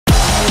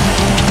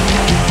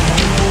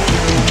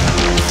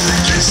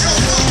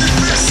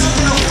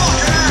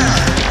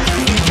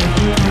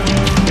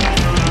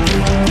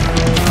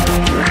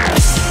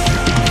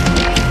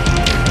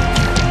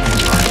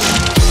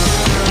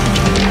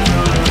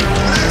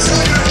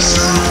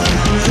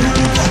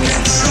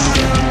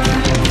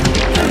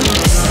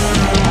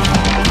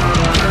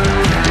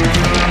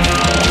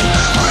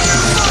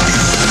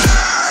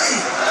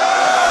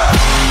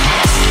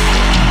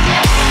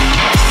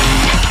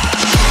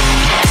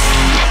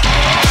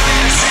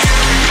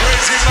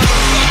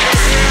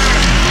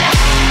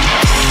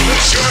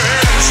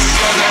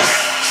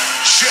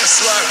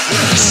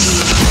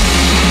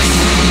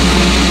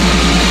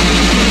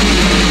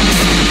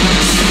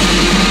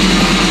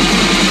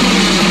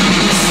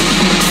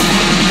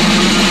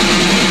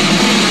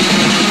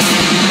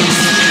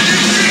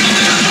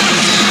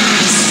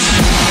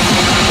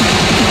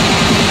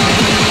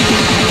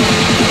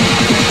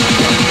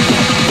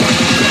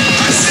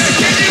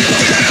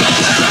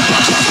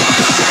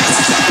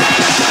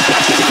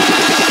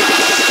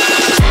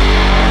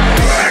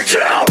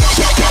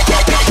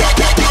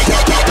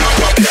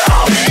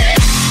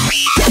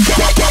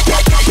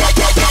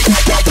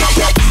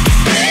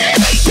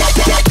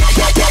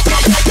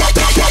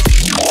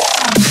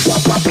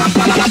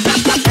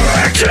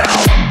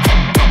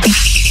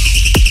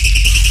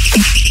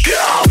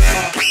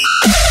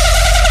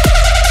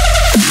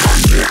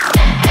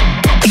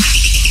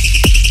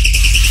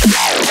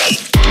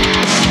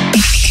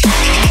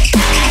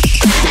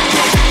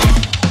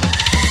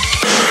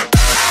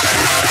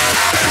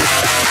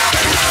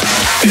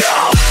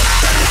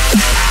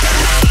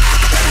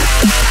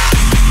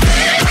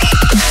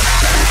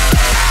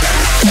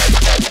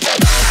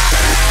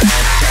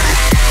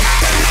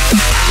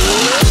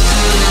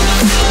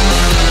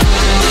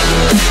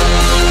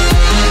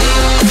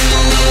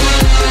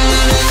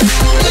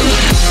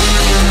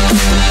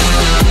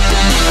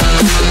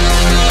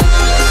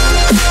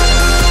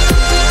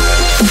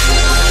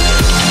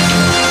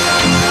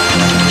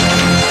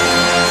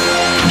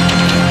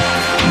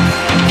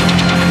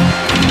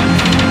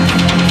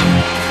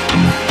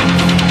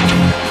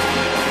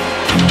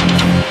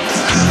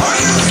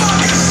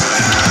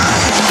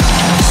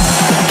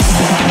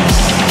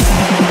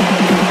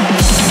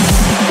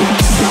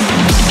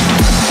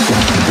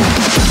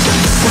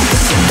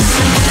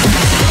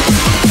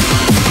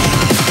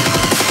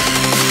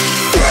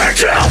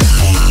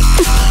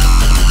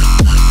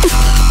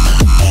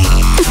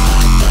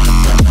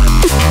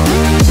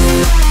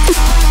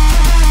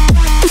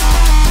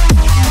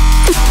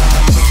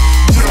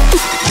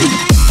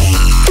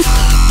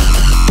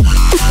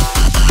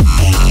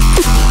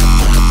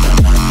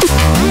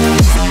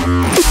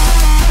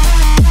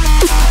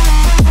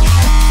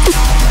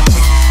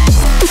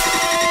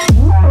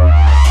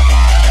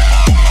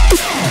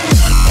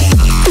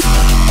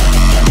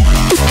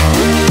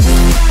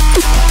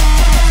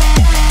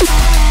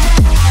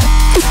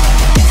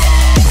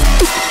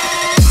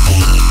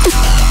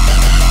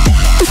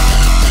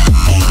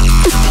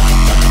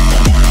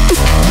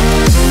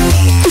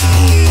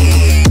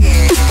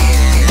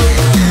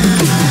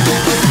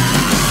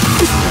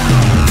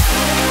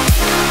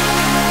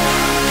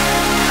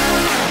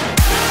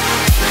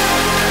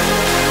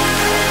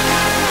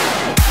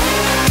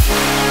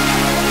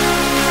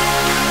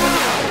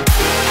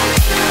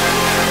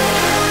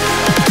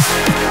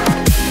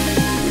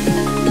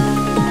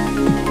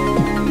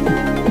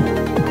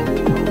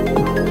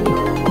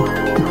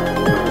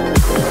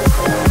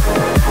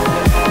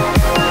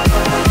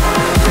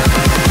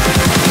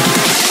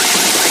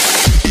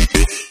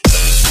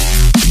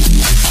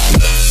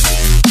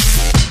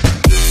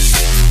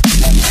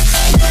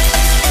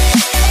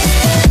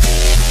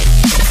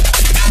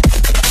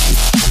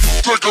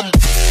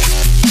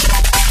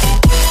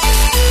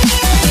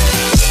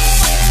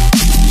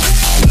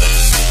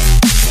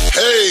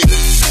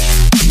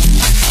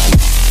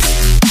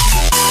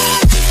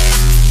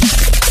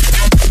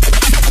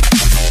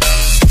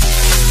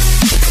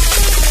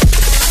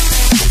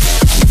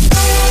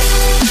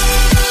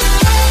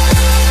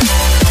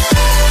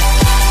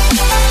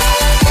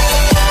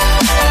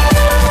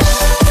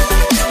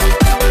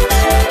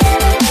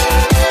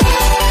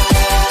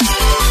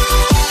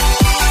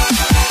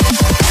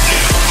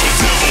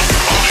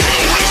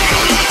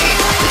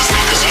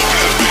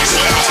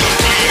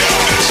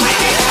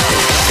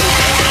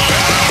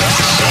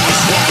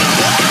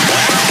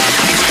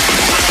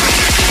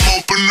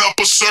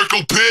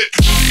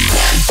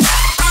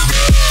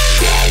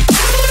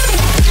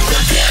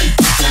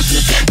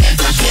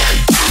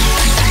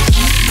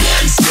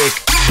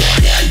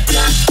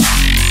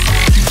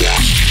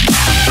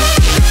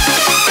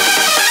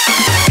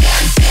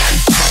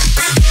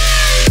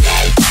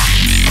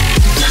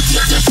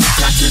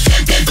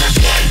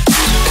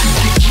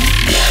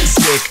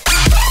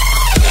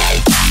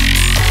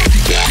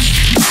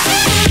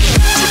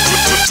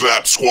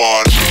Trap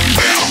Sqad.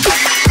 Down,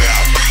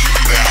 down,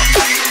 down,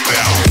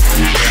 down,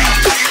 down,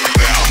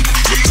 down.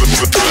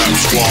 Trap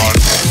Sqad.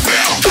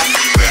 Down,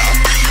 down,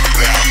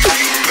 down,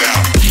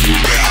 down,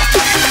 down,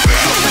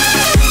 down.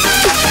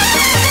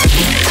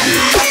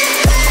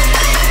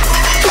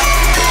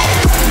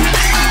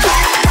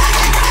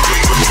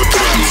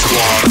 Trap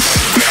Sqad.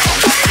 Down,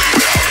 down,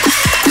 down.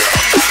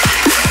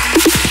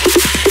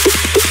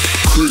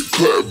 Click,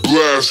 clap,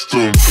 blast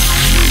 'em.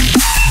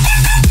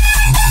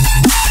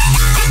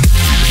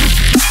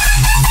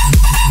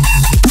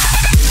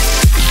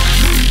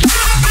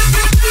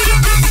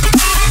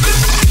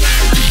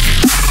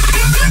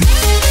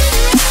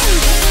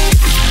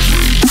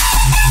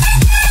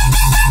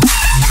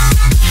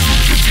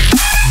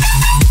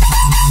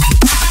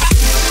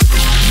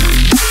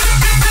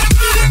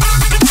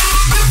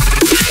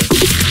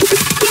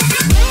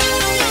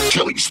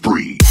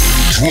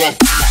 Drop,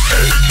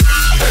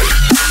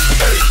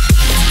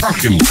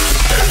 rockin',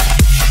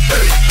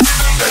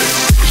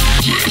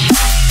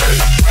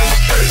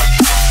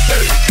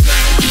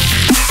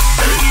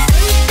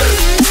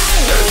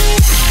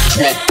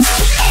 drop,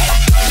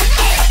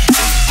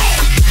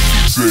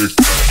 sick.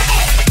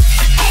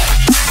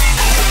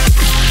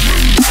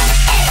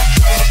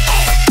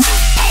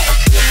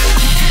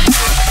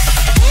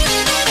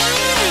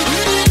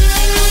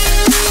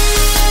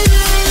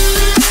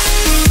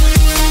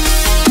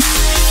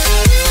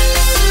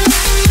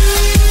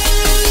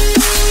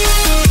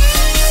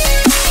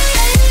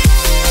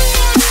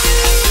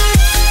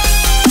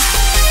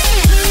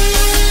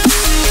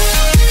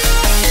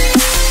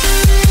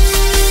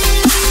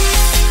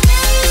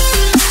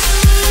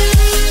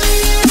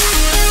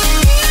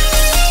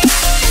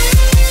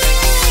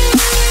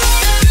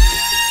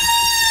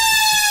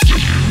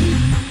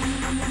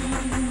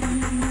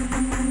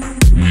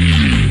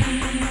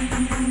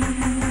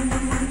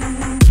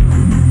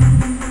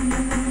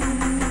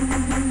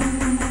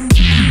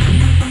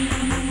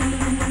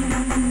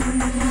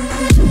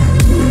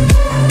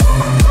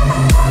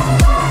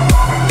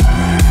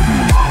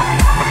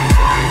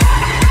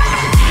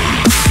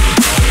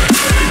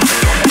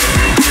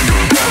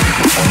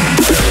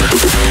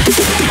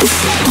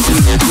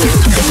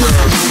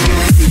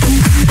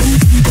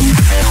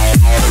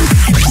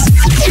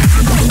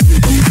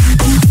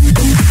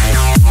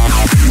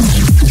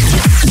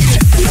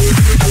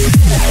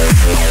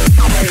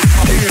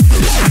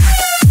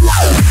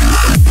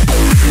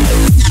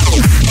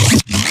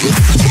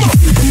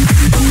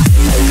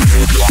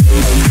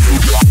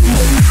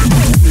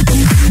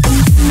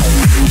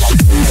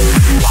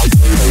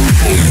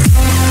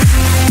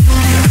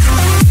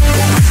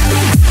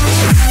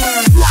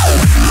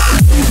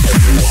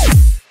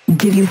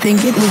 Did you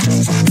think it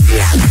was?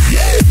 Yeah.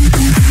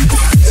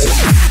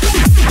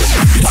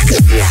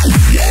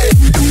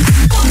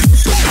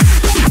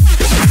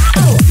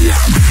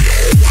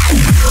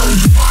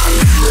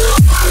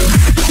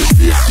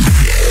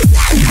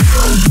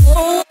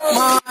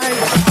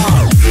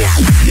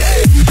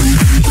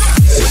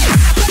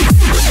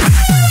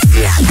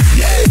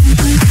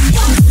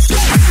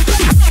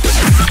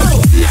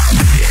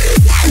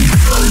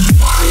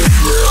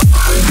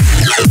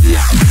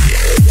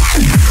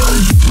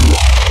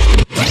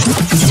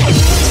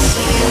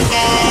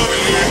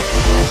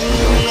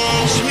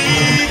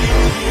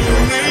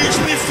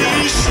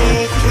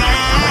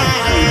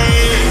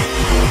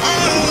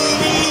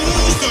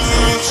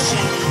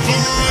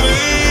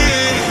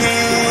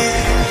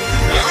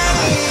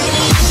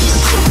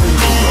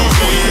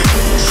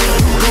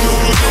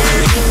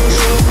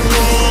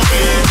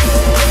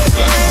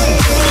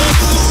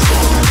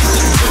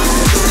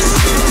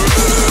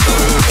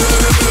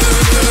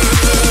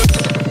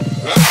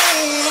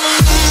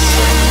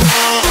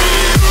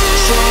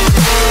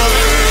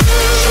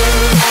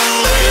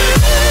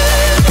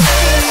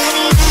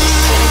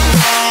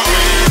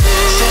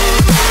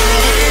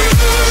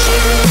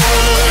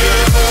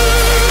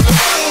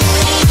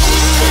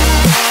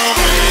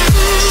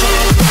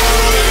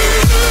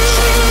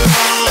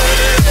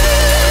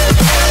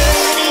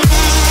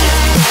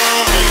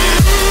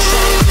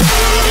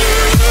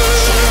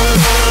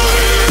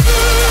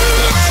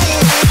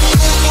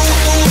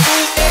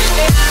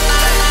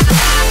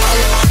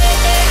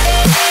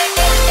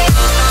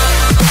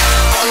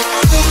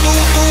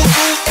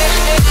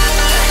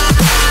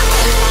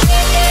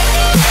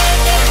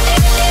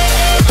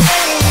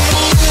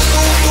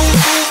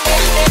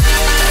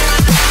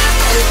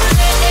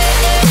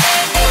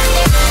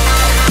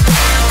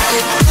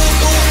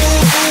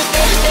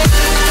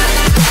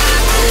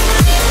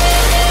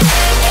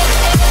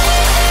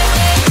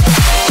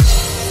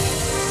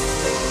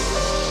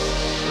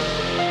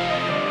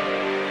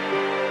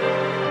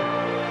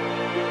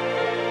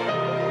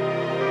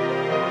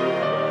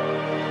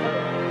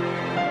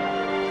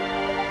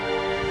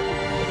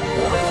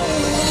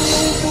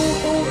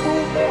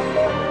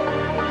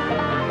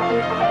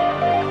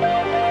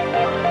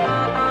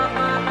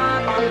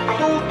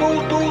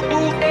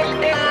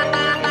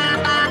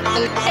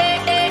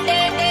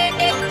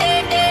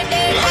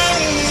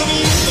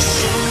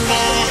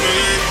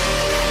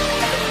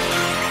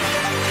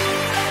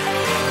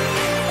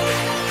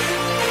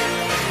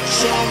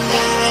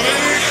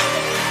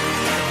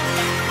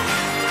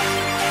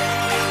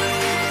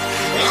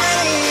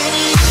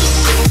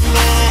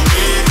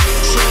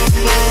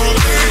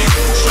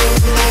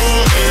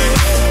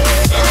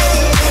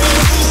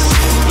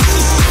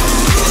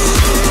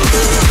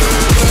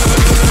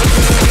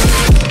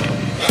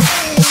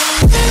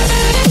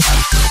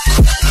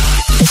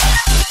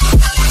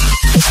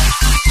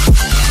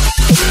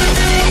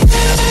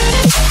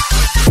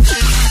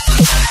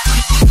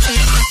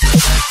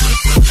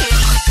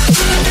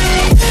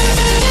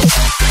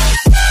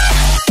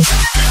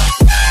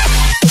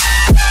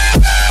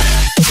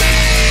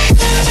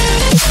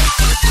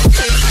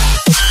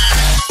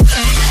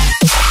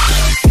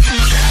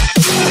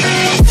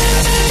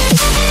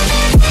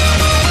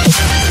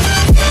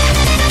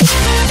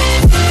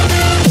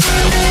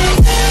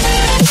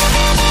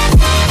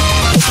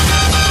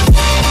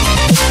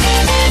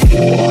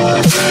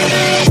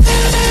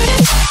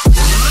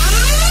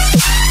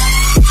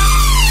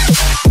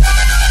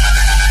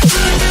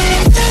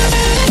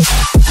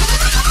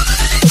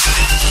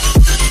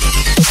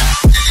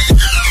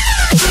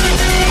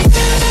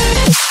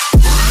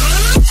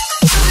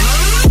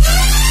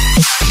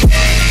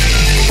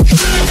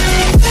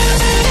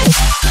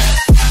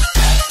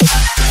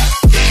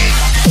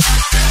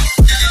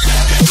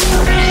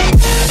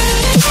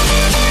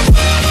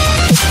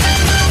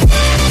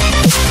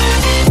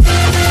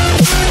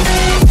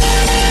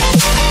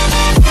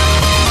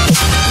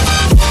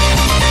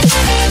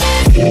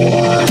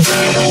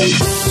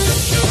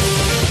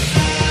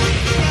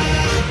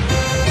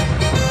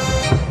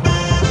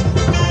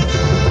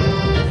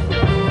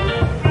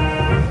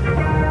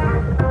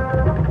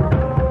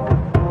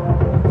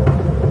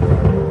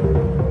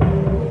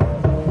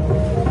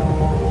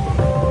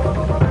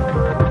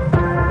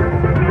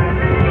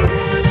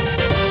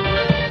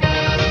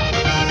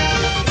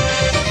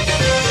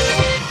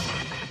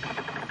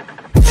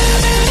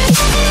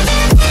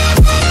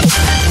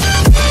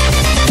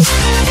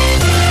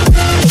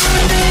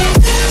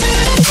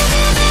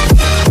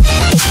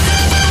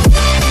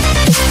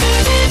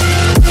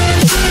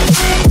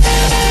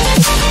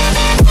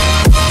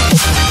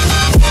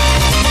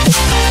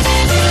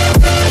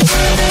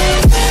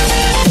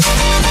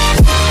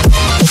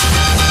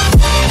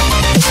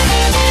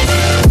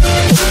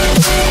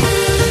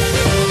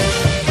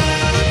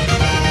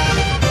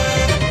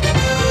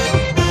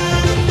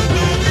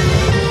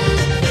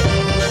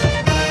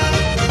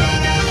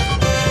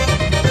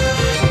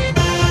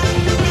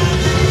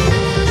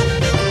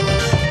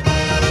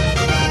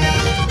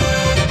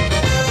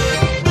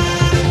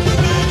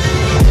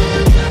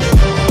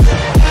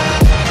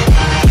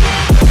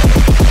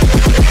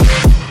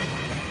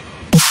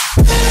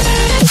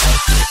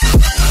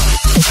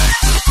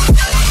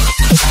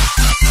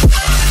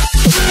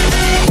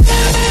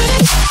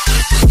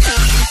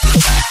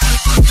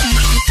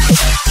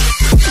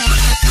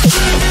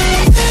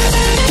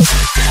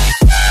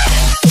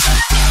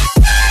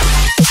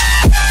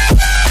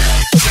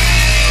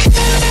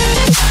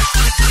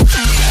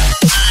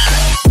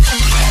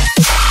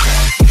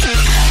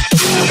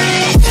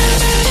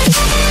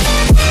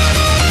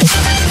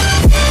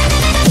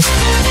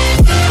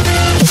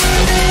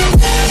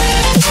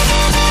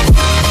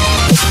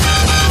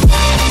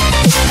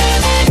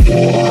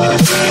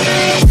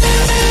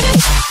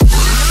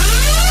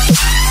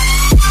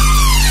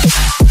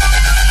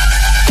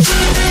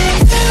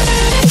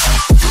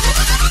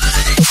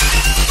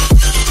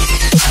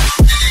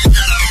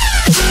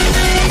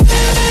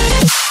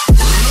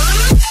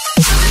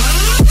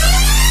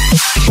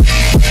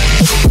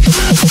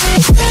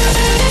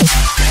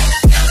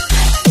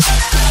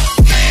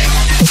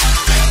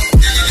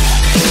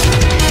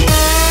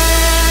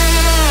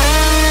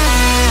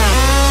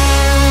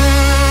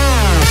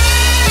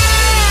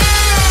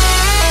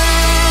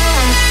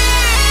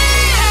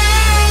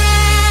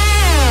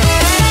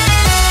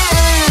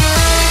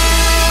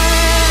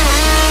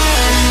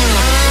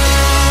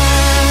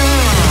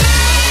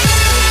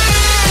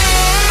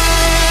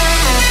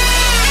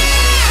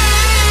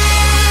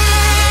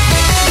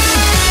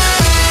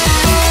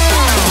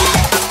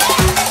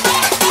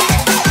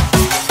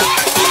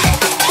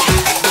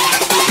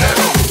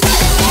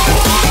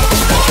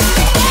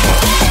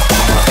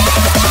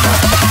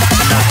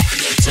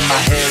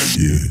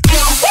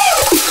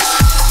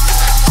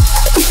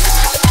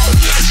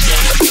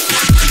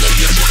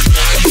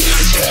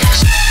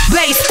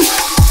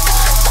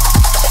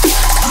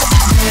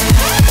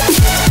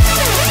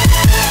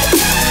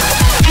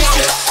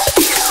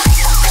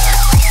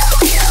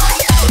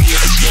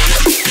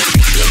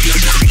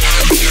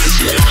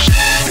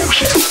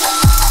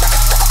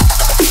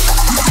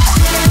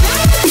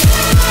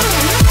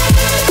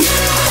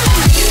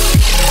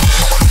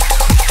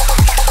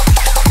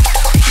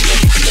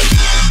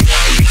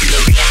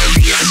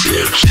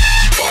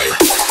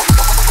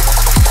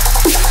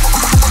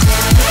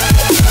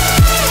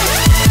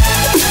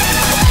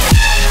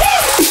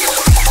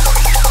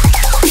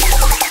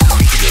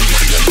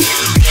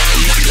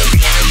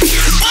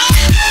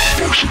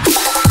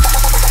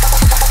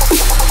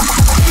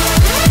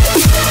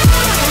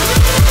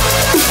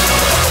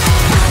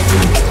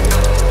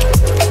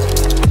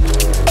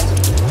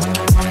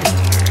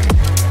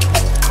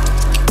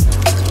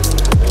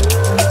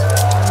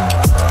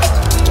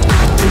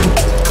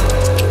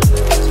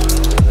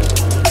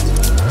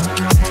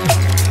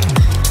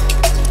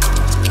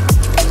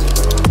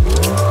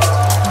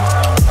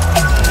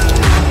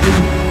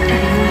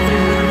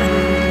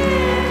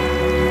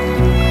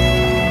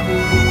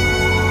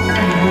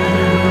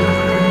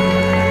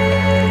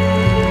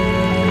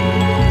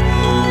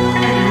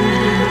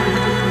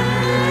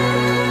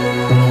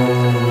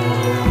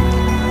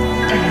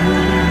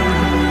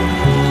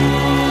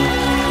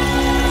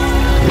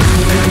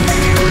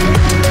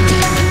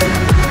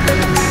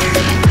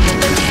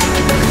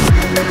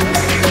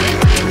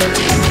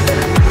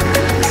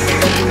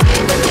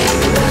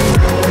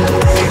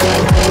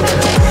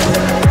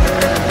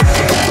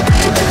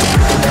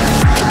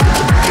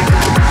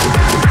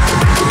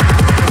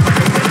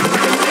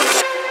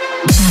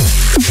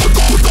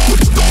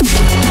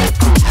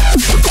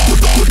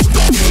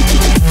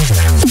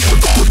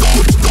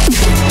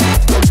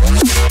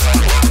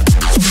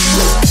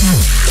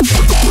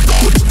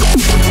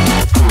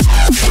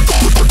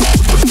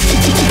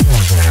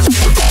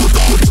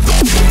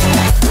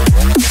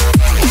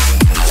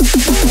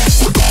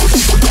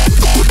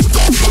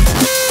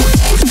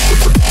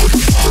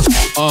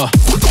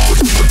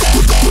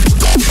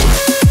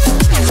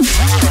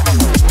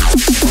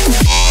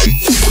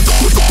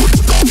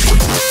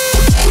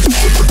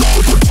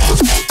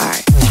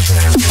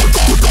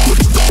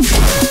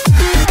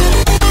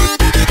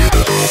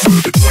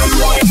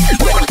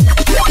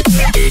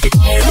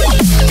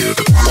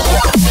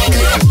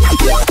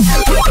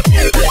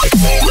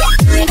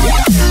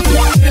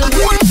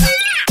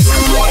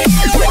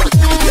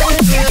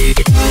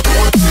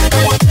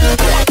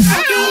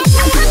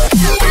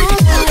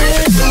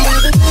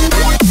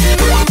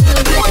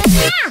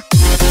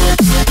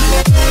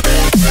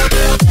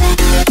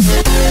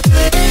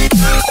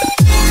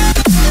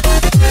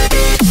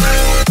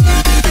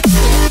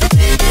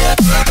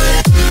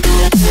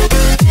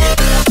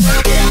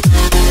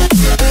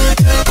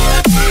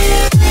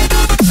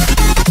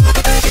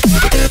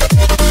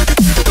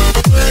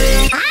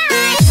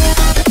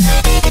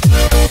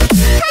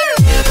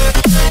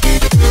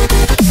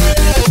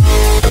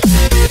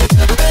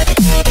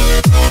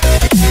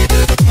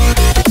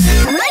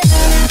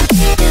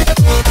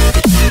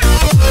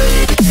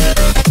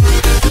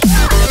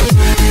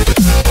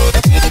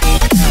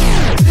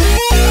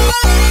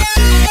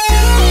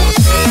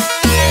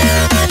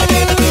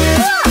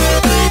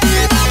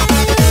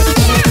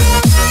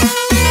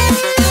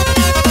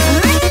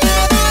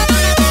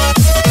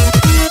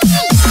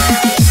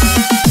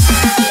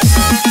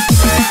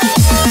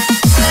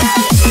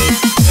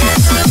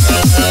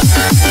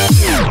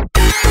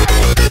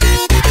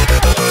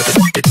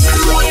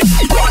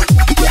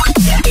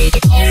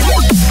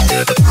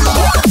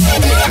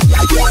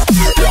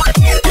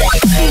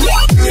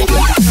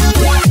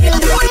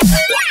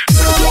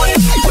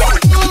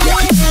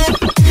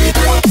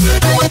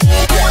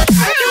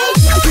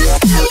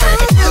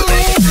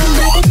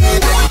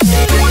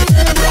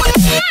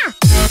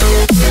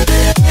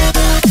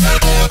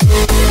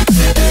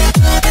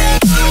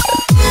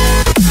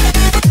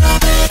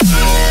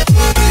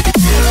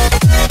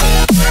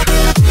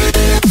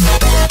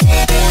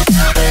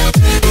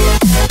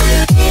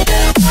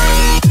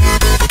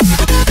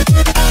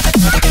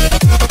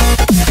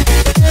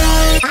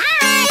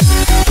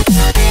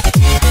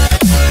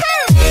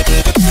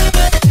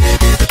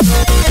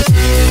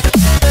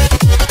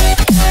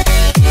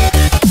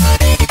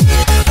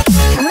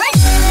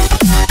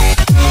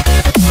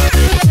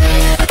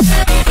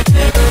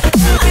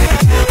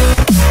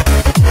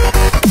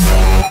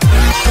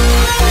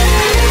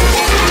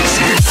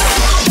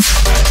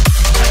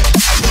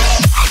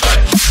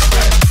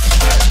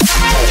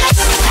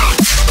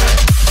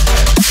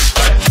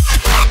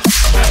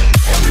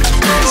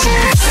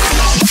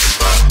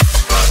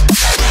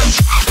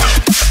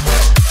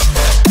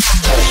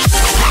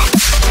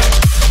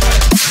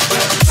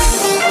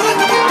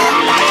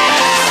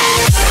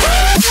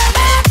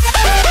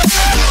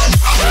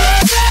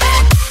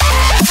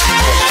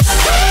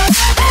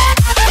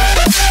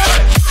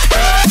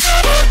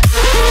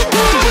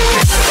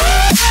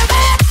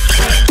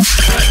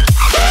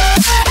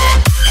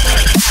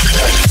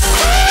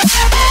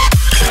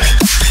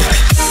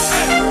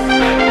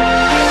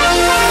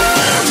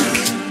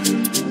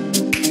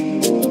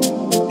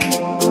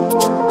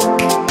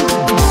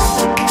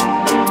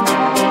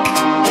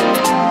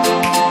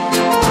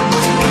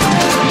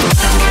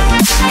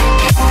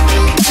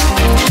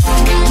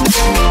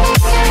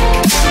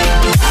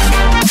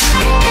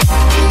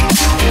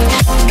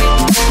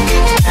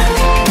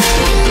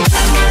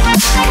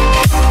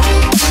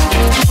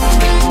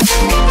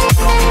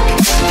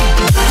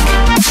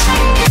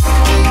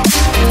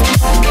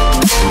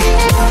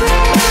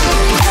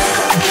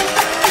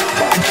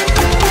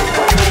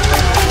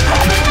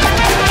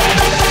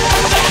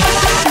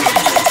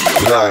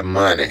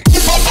 money.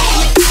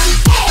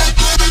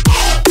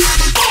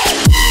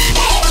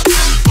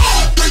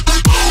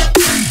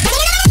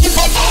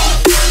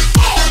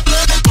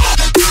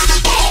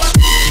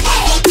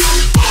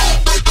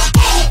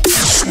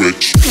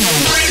 Switch.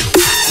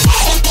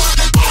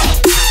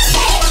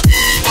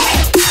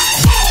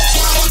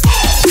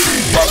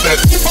 Pop that.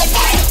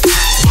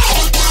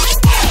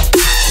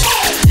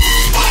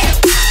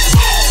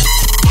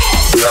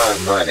 Blood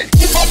money.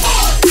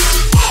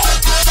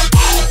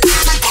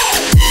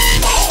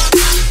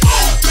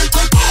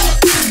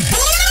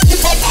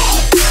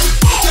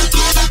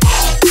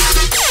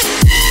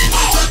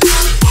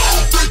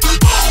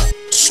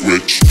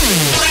 Switch.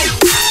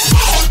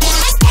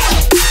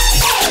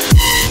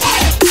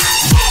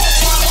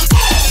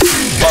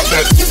 Pop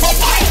that.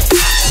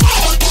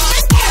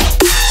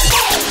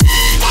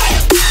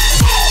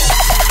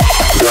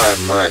 Blood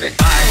money.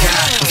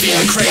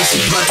 Feeling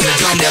crazy, blunt to the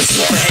dome, now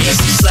super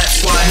hazy. Slap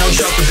squad, no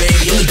joker,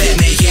 baby. Only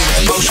Batman here with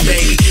the motion,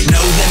 baby. No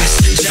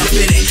limits, jump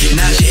in it.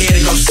 Nod your head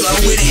and go slow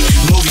with it.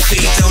 Move your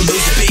feet, don't lose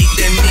the beat.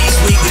 Them knees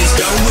weak, but it's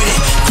go with it.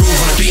 Groove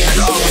on the beat like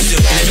I always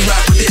do. And if you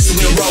rock with this, then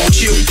we'll roll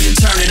with you.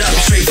 Turn it up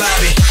and straight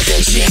vibe it.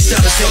 Cheesed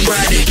up and still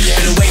grinding.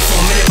 Been away for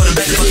a minute, but I'm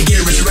back to fucking get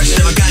a resurrection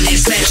of a goddamn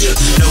snatcher.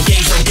 No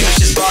games, no gimmicks,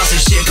 just bars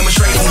and shit. Coming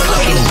straight from the low,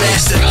 little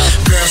bastard.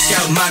 Girl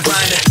Scout, my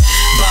grinder.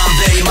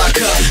 Bombay, my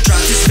cup. Drop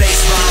this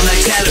space bomb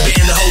like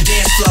Taliban. The whole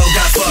dance flow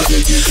got fucked.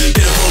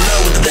 Pitiful low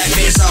with the black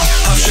vans on.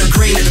 Upshur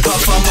green at the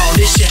puff I'm on.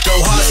 This shit go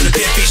hard so the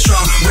pit be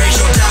strong. Raise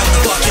your die, what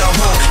the fuck y'all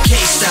want?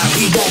 Can't stop,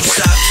 we won't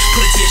stop.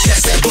 Put it to your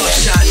chest like a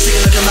buckshot. Take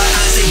a look at my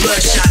eyes, they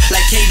bloodshot.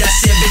 Like K-Dot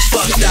said, bitch,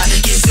 fuck that.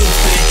 Get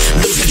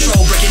stupid, lose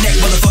control, break your neck,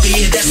 motherfucker,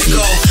 yeah, that's the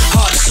goal.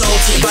 Heart and soul,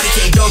 till your body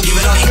can't go. Give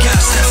it all you got,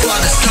 step squad,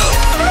 let's go.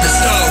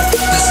 Let's go,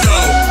 let's go,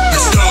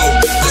 let's go,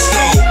 let's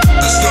go,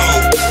 let's go,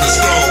 let's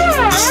go,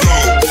 let's go,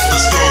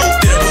 let's go.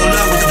 Pitiful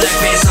low with the black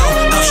vans on.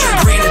 Upshur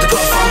green at the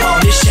puff I'm on.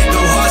 This shit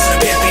go hard so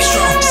the pit be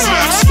strong.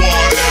 Let's go,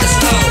 let's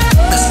go,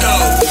 let's go,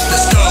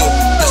 let's go,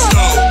 let's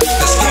go,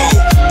 let's go,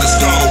 let's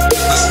go, let's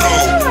go,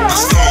 let's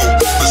go,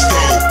 let's go, let's go, let's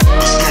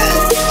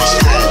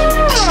go,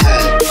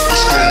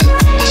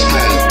 let's go, let's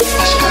go,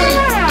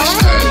 let's go, let's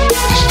go, let's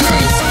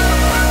go.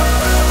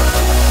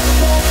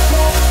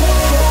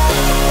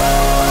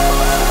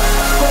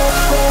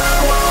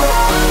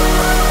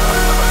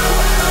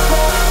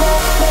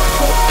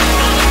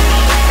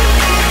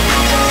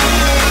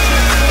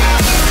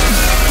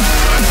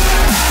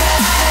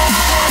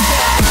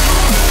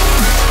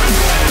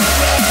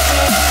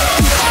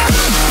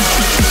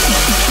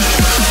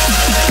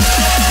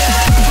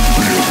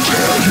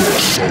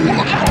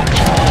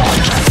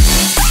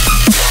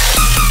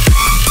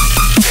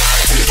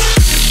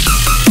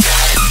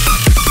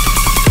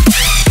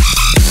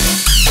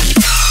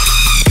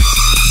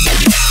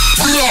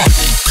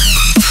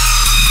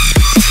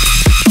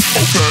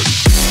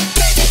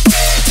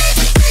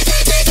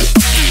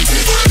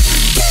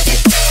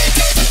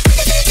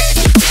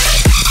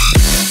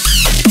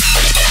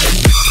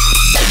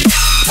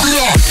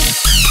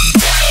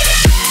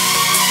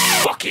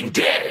 Fucking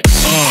dead.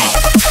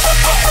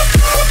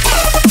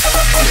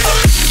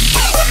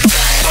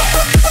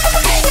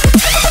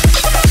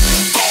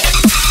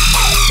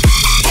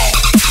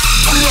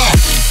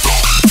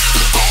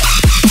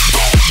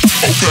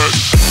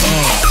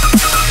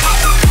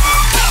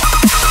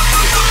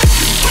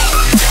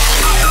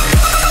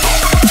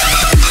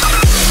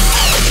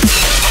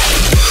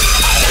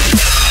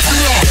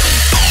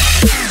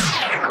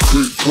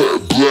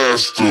 Click,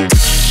 blast them.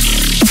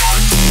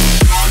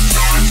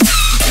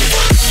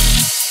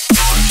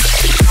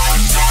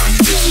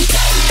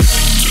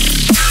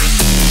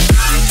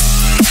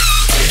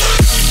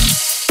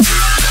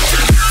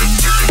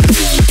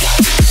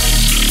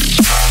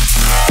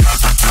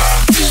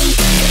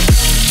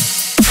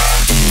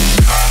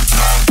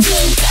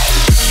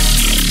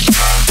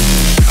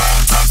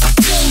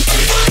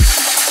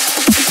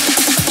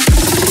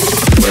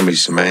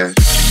 Some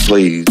ass,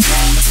 please.